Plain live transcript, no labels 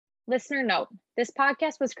Listener note, this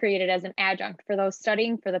podcast was created as an adjunct for those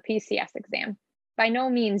studying for the PCS exam. By no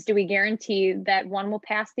means do we guarantee that one will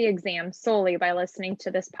pass the exam solely by listening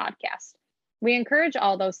to this podcast. We encourage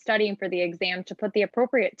all those studying for the exam to put the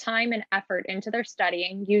appropriate time and effort into their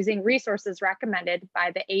studying using resources recommended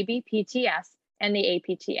by the ABPTS and the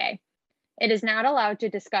APTA. It is not allowed to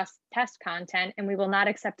discuss test content, and we will not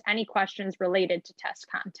accept any questions related to test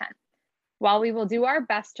content. While we will do our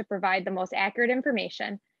best to provide the most accurate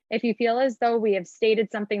information, if you feel as though we have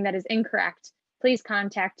stated something that is incorrect, please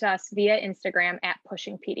contact us via Instagram at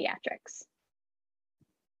Pushing Pediatrics.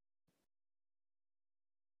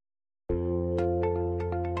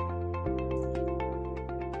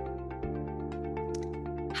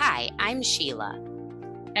 Hi, I'm Sheila.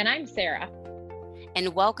 And I'm Sarah.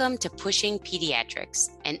 And welcome to Pushing Pediatrics,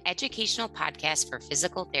 an educational podcast for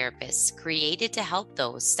physical therapists created to help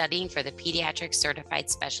those studying for the Pediatric Certified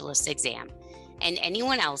Specialist exam and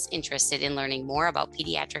anyone else interested in learning more about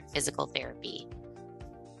pediatric physical therapy.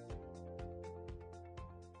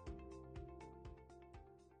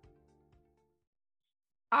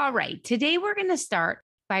 All right, today we're going to start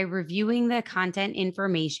by reviewing the content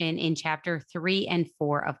information in Chapter 3 and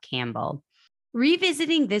 4 of Campbell.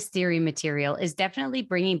 Revisiting this theory material is definitely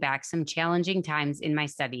bringing back some challenging times in my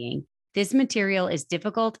studying. This material is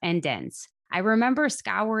difficult and dense. I remember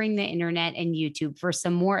scouring the internet and YouTube for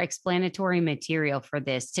some more explanatory material for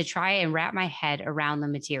this to try and wrap my head around the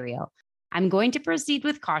material. I'm going to proceed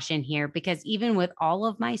with caution here because even with all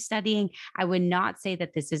of my studying, I would not say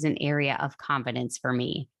that this is an area of confidence for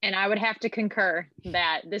me. And I would have to concur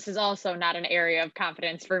that this is also not an area of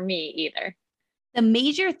confidence for me either. The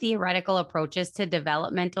major theoretical approaches to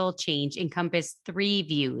developmental change encompass three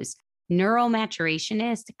views: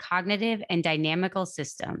 neuromaturationist, cognitive, and dynamical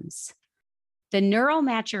systems. The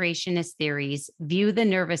neuromaturationist theories view the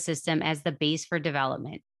nervous system as the base for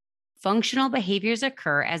development. Functional behaviors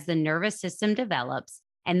occur as the nervous system develops,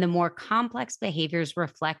 and the more complex behaviors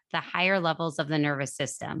reflect the higher levels of the nervous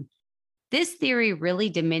system. This theory really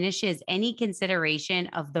diminishes any consideration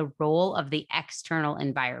of the role of the external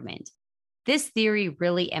environment. This theory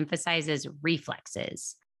really emphasizes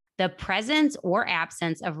reflexes. The presence or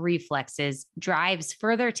absence of reflexes drives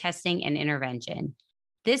further testing and intervention.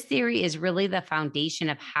 This theory is really the foundation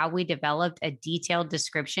of how we developed a detailed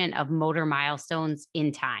description of motor milestones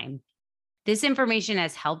in time. This information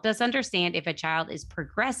has helped us understand if a child is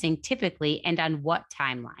progressing typically and on what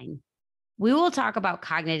timeline. We will talk about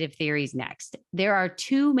cognitive theories next. There are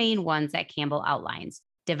two main ones that Campbell outlines: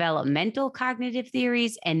 developmental cognitive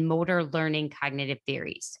theories and motor learning cognitive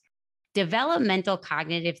theories. Developmental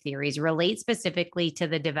cognitive theories relate specifically to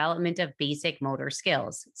the development of basic motor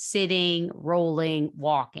skills: sitting, rolling,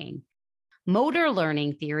 walking. Motor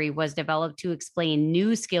learning theory was developed to explain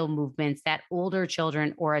new skill movements that older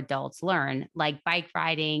children or adults learn, like bike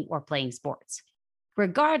riding or playing sports.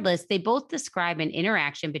 Regardless, they both describe an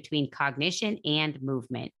interaction between cognition and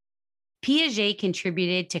movement. Piaget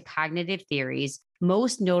contributed to cognitive theories,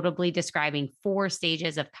 most notably describing 4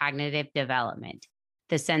 stages of cognitive development: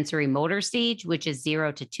 the sensory motor stage, which is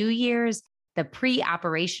 0 to 2 years, the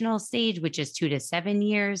pre-operational stage, which is 2 to 7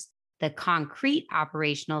 years, the concrete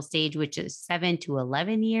operational stage, which is 7 to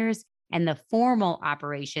 11 years, and the formal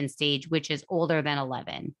operation stage, which is older than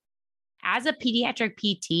 11. As a pediatric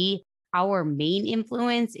PT, our main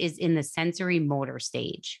influence is in the sensory motor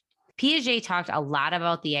stage. Piaget talked a lot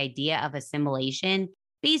about the idea of assimilation.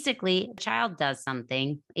 Basically, a child does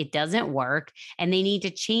something, it doesn't work, and they need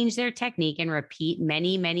to change their technique and repeat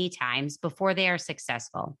many, many times before they are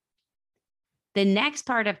successful. The next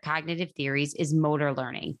part of cognitive theories is motor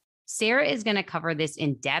learning. Sarah is going to cover this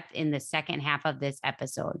in depth in the second half of this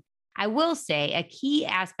episode. I will say a key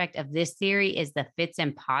aspect of this theory is the Fitz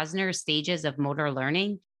and Posner stages of motor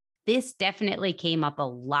learning. This definitely came up a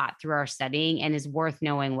lot through our studying and is worth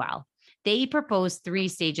knowing well. They propose 3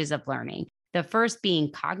 stages of learning. The first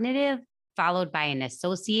being cognitive, followed by an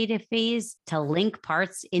associative phase to link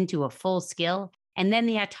parts into a full skill, and then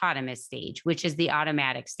the autonomous stage, which is the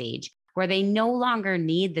automatic stage, where they no longer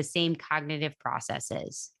need the same cognitive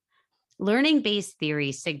processes. Learning-based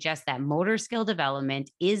theories suggest that motor skill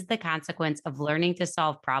development is the consequence of learning to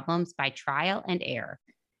solve problems by trial and error.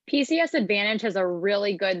 PCS Advantage has a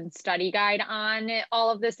really good study guide on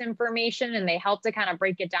all of this information, and they help to kind of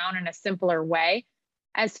break it down in a simpler way.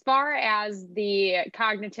 As far as the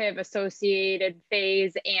cognitive associated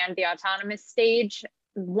phase and the autonomous stage,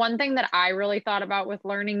 one thing that I really thought about with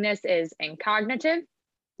learning this is in cognitive,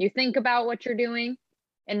 you think about what you're doing.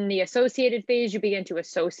 In the associated phase, you begin to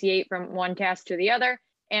associate from one task to the other.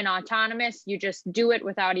 And autonomous, you just do it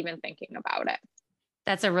without even thinking about it.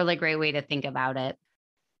 That's a really great way to think about it.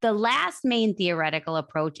 The last main theoretical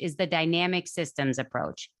approach is the dynamic systems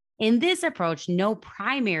approach. In this approach, no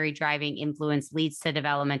primary driving influence leads to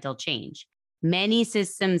developmental change. Many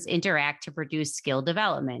systems interact to produce skill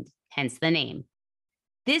development, hence the name.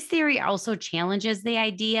 This theory also challenges the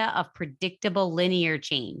idea of predictable linear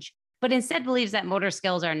change, but instead believes that motor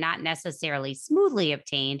skills are not necessarily smoothly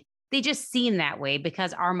obtained. They just seem that way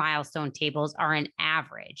because our milestone tables are an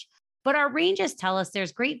average. But our ranges tell us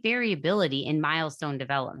there's great variability in milestone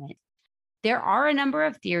development. There are a number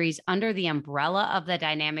of theories under the umbrella of the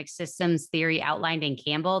dynamic systems theory outlined in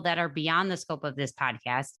Campbell that are beyond the scope of this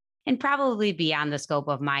podcast and probably beyond the scope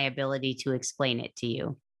of my ability to explain it to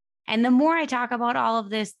you. And the more I talk about all of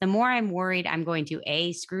this, the more I'm worried I'm going to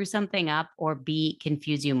A, screw something up, or B,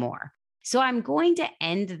 confuse you more. So I'm going to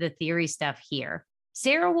end the theory stuff here.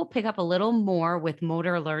 Sarah will pick up a little more with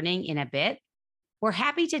motor learning in a bit. We're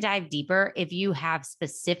happy to dive deeper. If you have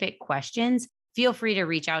specific questions, feel free to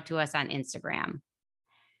reach out to us on Instagram.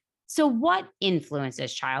 So, what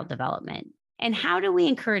influences child development? And how do we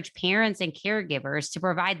encourage parents and caregivers to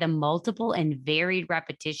provide the multiple and varied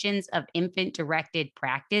repetitions of infant-directed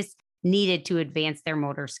practice needed to advance their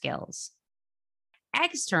motor skills?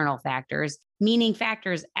 External factors, meaning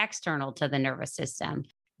factors external to the nervous system.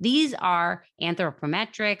 These are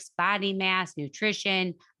anthropometrics, body mass,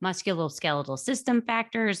 nutrition, musculoskeletal system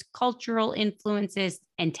factors, cultural influences,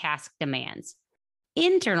 and task demands.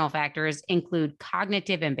 Internal factors include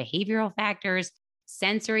cognitive and behavioral factors,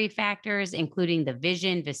 sensory factors, including the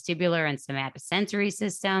vision, vestibular, and somatosensory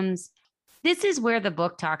systems. This is where the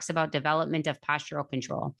book talks about development of postural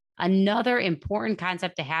control. Another important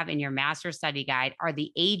concept to have in your master study guide are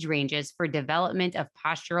the age ranges for development of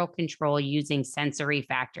postural control using sensory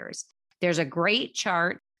factors. There's a great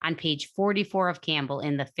chart on page 44 of Campbell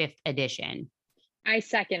in the 5th edition. I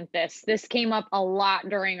second this. This came up a lot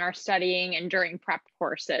during our studying and during prep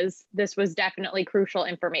courses. This was definitely crucial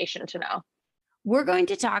information to know. We're going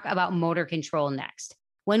to talk about motor control next.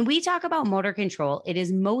 When we talk about motor control, it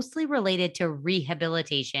is mostly related to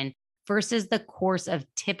rehabilitation versus the course of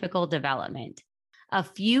typical development. A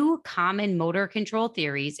few common motor control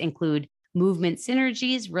theories include movement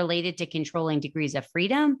synergies related to controlling degrees of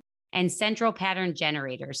freedom and central pattern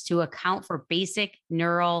generators to account for basic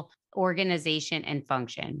neural organization and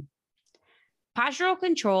function. Postural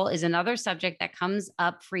control is another subject that comes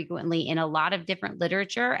up frequently in a lot of different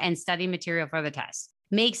literature and study material for the test.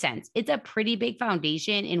 Makes sense. It's a pretty big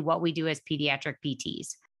foundation in what we do as pediatric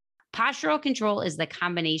PTs. Postural control is the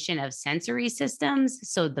combination of sensory systems,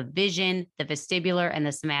 so the vision, the vestibular, and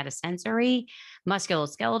the somatosensory,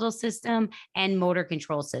 musculoskeletal system, and motor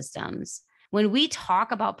control systems. When we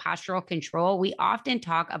talk about postural control, we often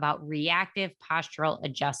talk about reactive postural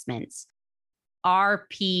adjustments,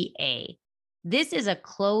 RPA. This is a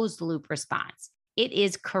closed loop response. It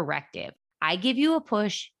is corrective. I give you a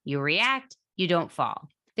push, you react, you don't fall.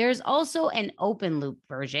 There's also an open loop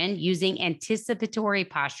version using anticipatory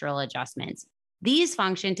postural adjustments. These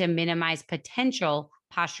function to minimize potential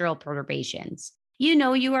postural perturbations. You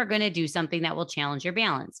know you are going to do something that will challenge your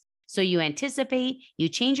balance. So you anticipate, you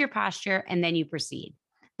change your posture, and then you proceed.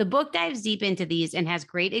 The book dives deep into these and has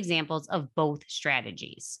great examples of both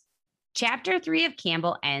strategies. Chapter 3 of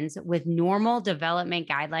Campbell ends with normal development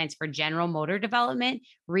guidelines for general motor development,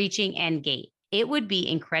 reaching, and gait. It would be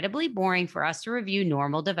incredibly boring for us to review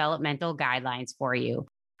normal developmental guidelines for you.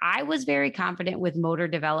 I was very confident with motor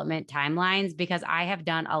development timelines because I have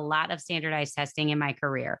done a lot of standardized testing in my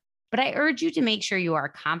career. But I urge you to make sure you are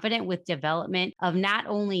confident with development of not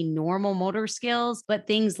only normal motor skills, but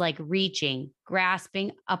things like reaching,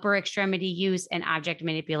 grasping, upper extremity use, and object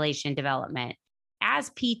manipulation development.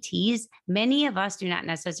 As PTs, many of us do not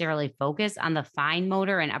necessarily focus on the fine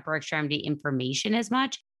motor and upper extremity information as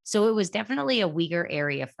much, so it was definitely a weaker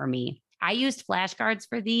area for me. I used flashcards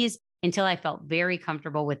for these until I felt very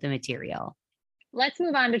comfortable with the material. Let's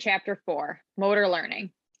move on to chapter 4, motor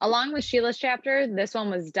learning. Along with Sheila's chapter, this one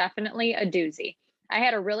was definitely a doozy. I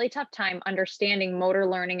had a really tough time understanding motor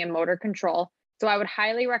learning and motor control, so I would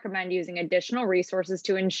highly recommend using additional resources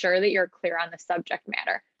to ensure that you're clear on the subject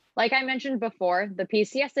matter. Like I mentioned before, the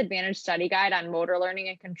PCS Advantage Study Guide on Motor Learning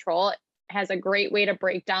and Control has a great way to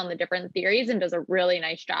break down the different theories and does a really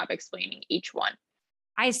nice job explaining each one.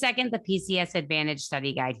 I second the PCS Advantage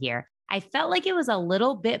Study Guide here. I felt like it was a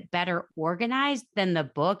little bit better organized than the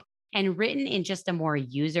book and written in just a more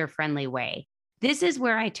user-friendly way. This is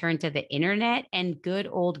where I turn to the internet and good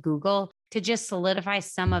old Google to just solidify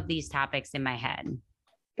some of these topics in my head.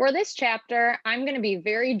 For this chapter, I'm going to be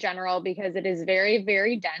very general because it is very,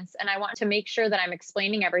 very dense, and I want to make sure that I'm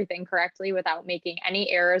explaining everything correctly without making any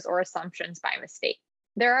errors or assumptions by mistake.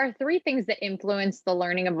 There are three things that influence the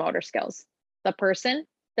learning of motor skills: the person,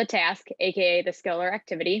 the task, aka the skill or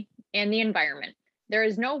activity, and the environment. There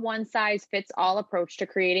is no one size fits all approach to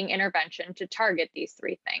creating intervention to target these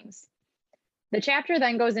three things. The chapter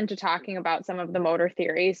then goes into talking about some of the motor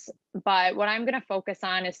theories, but what I'm going to focus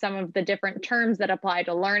on is some of the different terms that apply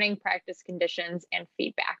to learning, practice conditions, and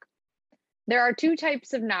feedback. There are two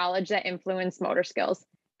types of knowledge that influence motor skills: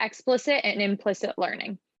 explicit and implicit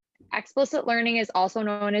learning. Explicit learning is also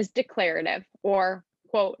known as declarative, or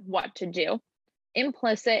quote, what to do.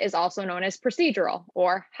 Implicit is also known as procedural,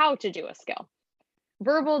 or how to do a skill.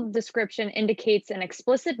 Verbal description indicates an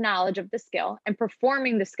explicit knowledge of the skill, and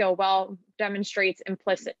performing the skill well demonstrates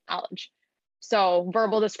implicit knowledge. So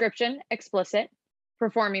verbal description, explicit;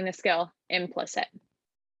 performing the skill, implicit.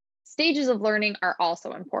 Stages of learning are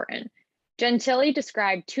also important. Gentili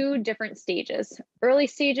described two different stages: early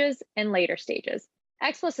stages and later stages.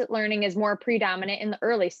 Explicit learning is more predominant in the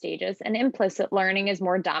early stages, and implicit learning is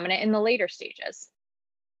more dominant in the later stages.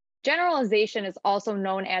 Generalization is also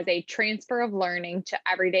known as a transfer of learning to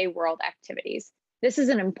everyday world activities. This is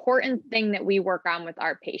an important thing that we work on with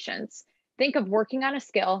our patients. Think of working on a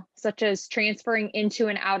skill, such as transferring into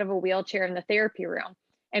and out of a wheelchair in the therapy room,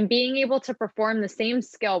 and being able to perform the same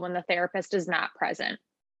skill when the therapist is not present.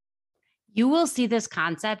 You will see this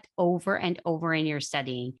concept over and over in your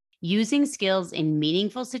studying. Using skills in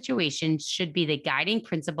meaningful situations should be the guiding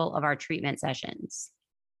principle of our treatment sessions.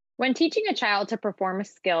 When teaching a child to perform a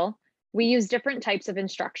skill, we use different types of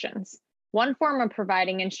instructions. One form of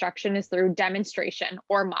providing instruction is through demonstration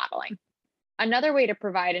or modeling. Another way to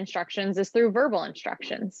provide instructions is through verbal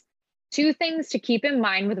instructions. Two things to keep in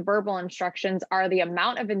mind with verbal instructions are the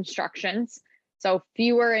amount of instructions, so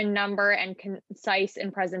fewer in number and concise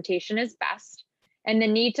in presentation is best, and the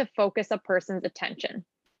need to focus a person's attention.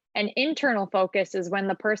 An internal focus is when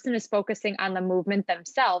the person is focusing on the movement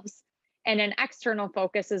themselves, and an external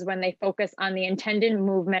focus is when they focus on the intended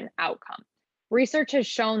movement outcome. Research has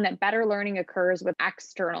shown that better learning occurs with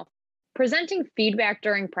external. Presenting feedback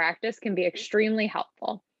during practice can be extremely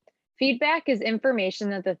helpful. Feedback is information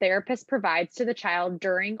that the therapist provides to the child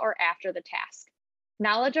during or after the task.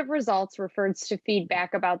 Knowledge of results refers to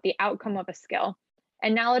feedback about the outcome of a skill,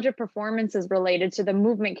 and knowledge of performance is related to the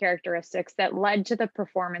movement characteristics that led to the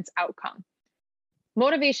performance outcome.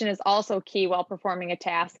 Motivation is also key while performing a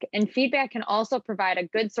task, and feedback can also provide a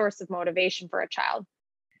good source of motivation for a child.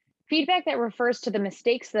 Feedback that refers to the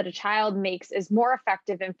mistakes that a child makes is more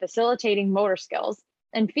effective in facilitating motor skills,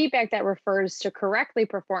 and feedback that refers to correctly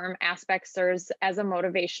perform aspects serves as a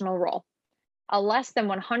motivational role. A less than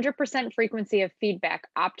 100% frequency of feedback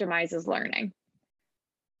optimizes learning.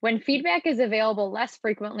 When feedback is available less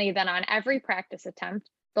frequently than on every practice attempt,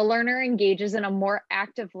 the learner engages in a more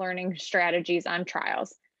active learning strategies on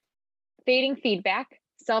trials. Fading feedback,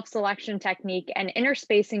 self-selection technique, and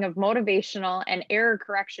interspacing of motivational and error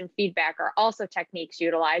correction feedback are also techniques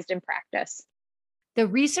utilized in practice. The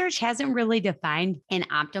research hasn't really defined an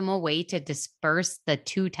optimal way to disperse the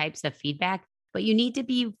two types of feedback, but you need to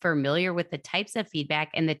be familiar with the types of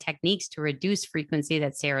feedback and the techniques to reduce frequency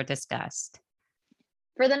that Sarah discussed.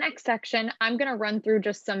 For the next section, I'm going to run through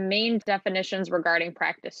just some main definitions regarding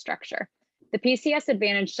practice structure. The PCS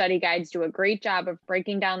Advantage study guides do a great job of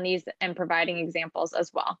breaking down these and providing examples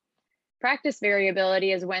as well. Practice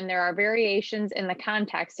variability is when there are variations in the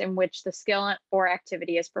context in which the skill or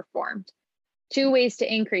activity is performed. Two ways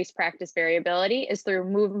to increase practice variability is through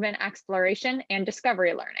movement exploration and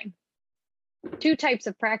discovery learning. Two types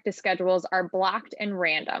of practice schedules are blocked and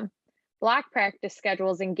random. Block practice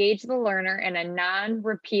schedules engage the learner in a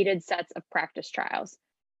non-repeated sets of practice trials.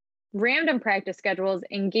 Random practice schedules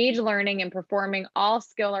engage learning in performing all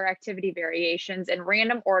skill or activity variations in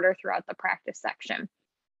random order throughout the practice section.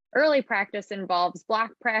 Early practice involves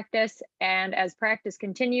block practice, and as practice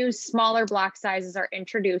continues, smaller block sizes are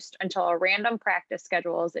introduced until a random practice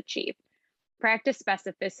schedule is achieved. Practice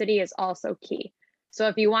specificity is also key. So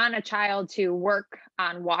if you want a child to work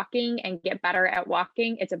on walking and get better at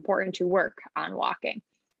walking, it's important to work on walking.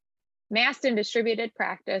 Massed and distributed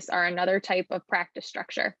practice are another type of practice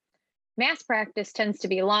structure. Mass practice tends to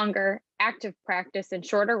be longer, active practice and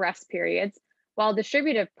shorter rest periods, while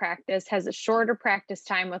distributive practice has a shorter practice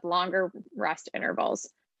time with longer rest intervals.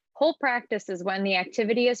 Whole practice is when the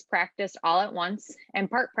activity is practiced all at once, and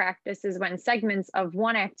part practice is when segments of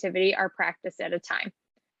one activity are practiced at a time.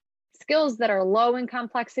 Skills that are low in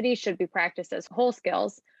complexity should be practiced as whole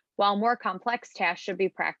skills, while more complex tasks should be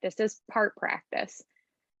practiced as part practice.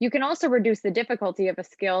 You can also reduce the difficulty of a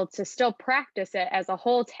skill to still practice it as a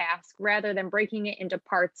whole task rather than breaking it into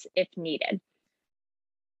parts if needed.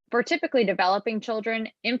 For typically developing children,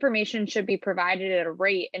 information should be provided at a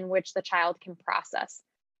rate in which the child can process.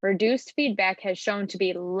 Reduced feedback has shown to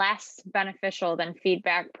be less beneficial than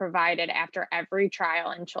feedback provided after every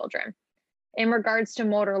trial in children. In regards to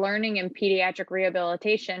motor learning and pediatric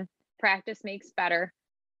rehabilitation, practice makes better.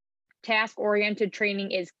 Task-oriented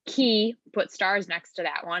training is key, put stars next to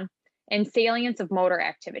that one, and salience of motor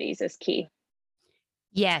activities is key.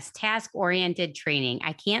 Yes, task-oriented training.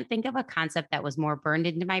 I can't think of a concept that was more burned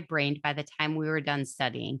into my brain by the time we were done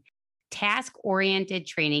studying. Task-oriented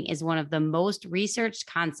training is one of the most researched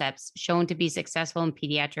concepts shown to be successful in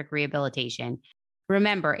pediatric rehabilitation.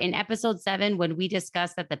 Remember, in episode 7, when we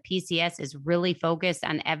discussed that the PCS is really focused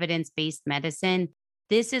on evidence-based medicine,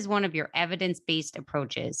 this is one of your evidence-based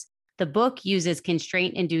approaches. The book uses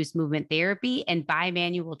constraint-induced movement therapy and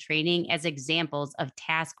bimanual training as examples of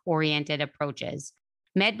task-oriented approaches.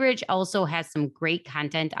 MedBridge also has some great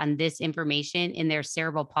content on this information in their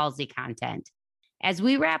cerebral palsy content. As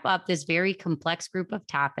we wrap up this very complex group of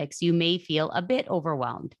topics, you may feel a bit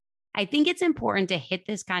overwhelmed. I think it's important to hit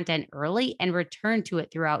this content early and return to it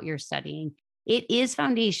throughout your studying. It is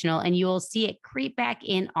foundational, and you will see it creep back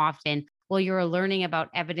in often while you're learning about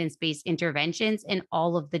evidence-based interventions in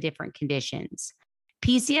all of the different conditions.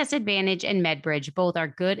 PCS Advantage and MedBridge both are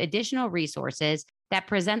good additional resources that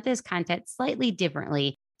present this content slightly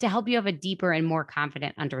differently to help you have a deeper and more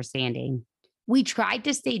confident understanding. We tried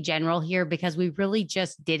to stay general here because we really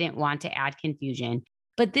just didn't want to add confusion,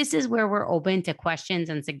 but this is where we're open to questions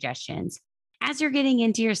and suggestions. As you're getting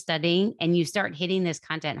into your studying and you start hitting this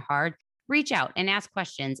content hard, reach out and ask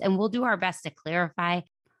questions, and we'll do our best to clarify,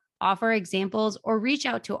 offer examples, or reach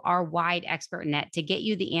out to our wide expert net to get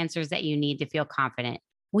you the answers that you need to feel confident.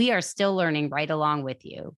 We are still learning right along with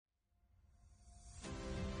you.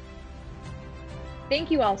 Thank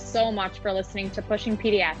you all so much for listening to Pushing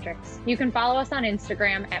Pediatrics. You can follow us on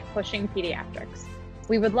Instagram at Pushing Pediatrics.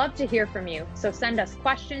 We would love to hear from you, so send us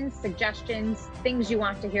questions, suggestions, things you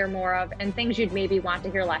want to hear more of, and things you'd maybe want to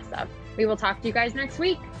hear less of. We will talk to you guys next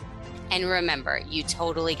week. And remember, you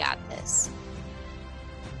totally got this.